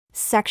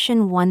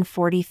Section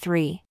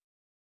 143.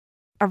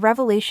 A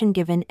revelation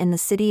given in the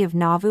city of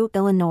Nauvoo,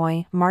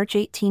 Illinois, March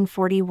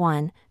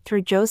 1841,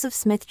 through Joseph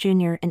Smith,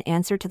 Jr. in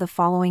answer to the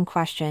following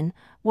question: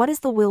 What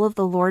is the will of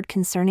the Lord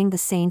concerning the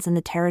saints in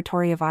the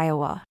territory of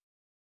Iowa?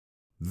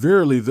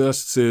 Verily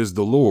thus says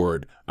the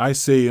Lord, I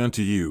say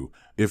unto you,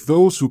 if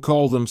those who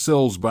call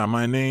themselves by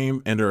my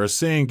name and are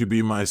saying to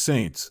be my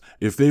saints,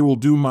 if they will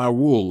do my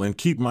will and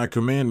keep my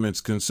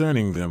commandments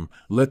concerning them,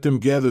 let them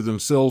gather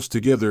themselves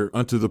together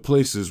unto the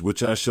places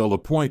which I shall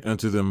appoint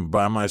unto them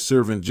by my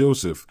servant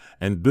Joseph,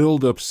 and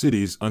build up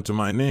cities unto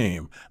my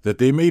name, that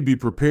they may be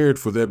prepared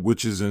for that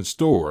which is in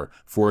store,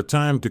 for a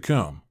time to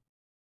come.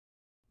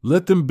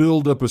 Let them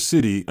build up a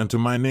city unto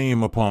my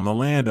name upon the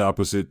land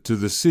opposite to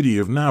the city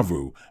of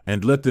Nauvoo,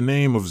 and let the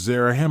name of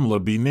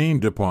Zarahemla be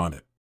named upon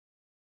it.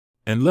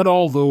 And let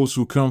all those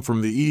who come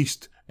from the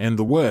east, and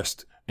the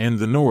west, and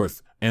the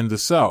north, and the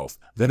south,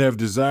 that have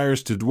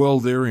desires to dwell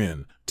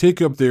therein, take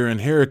up their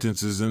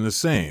inheritances in the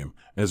same,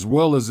 as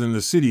well as in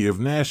the city of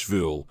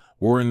Nashville,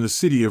 or in the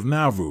city of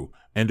Nauvoo,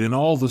 and in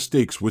all the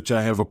stakes which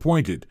I have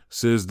appointed,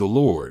 says the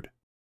Lord.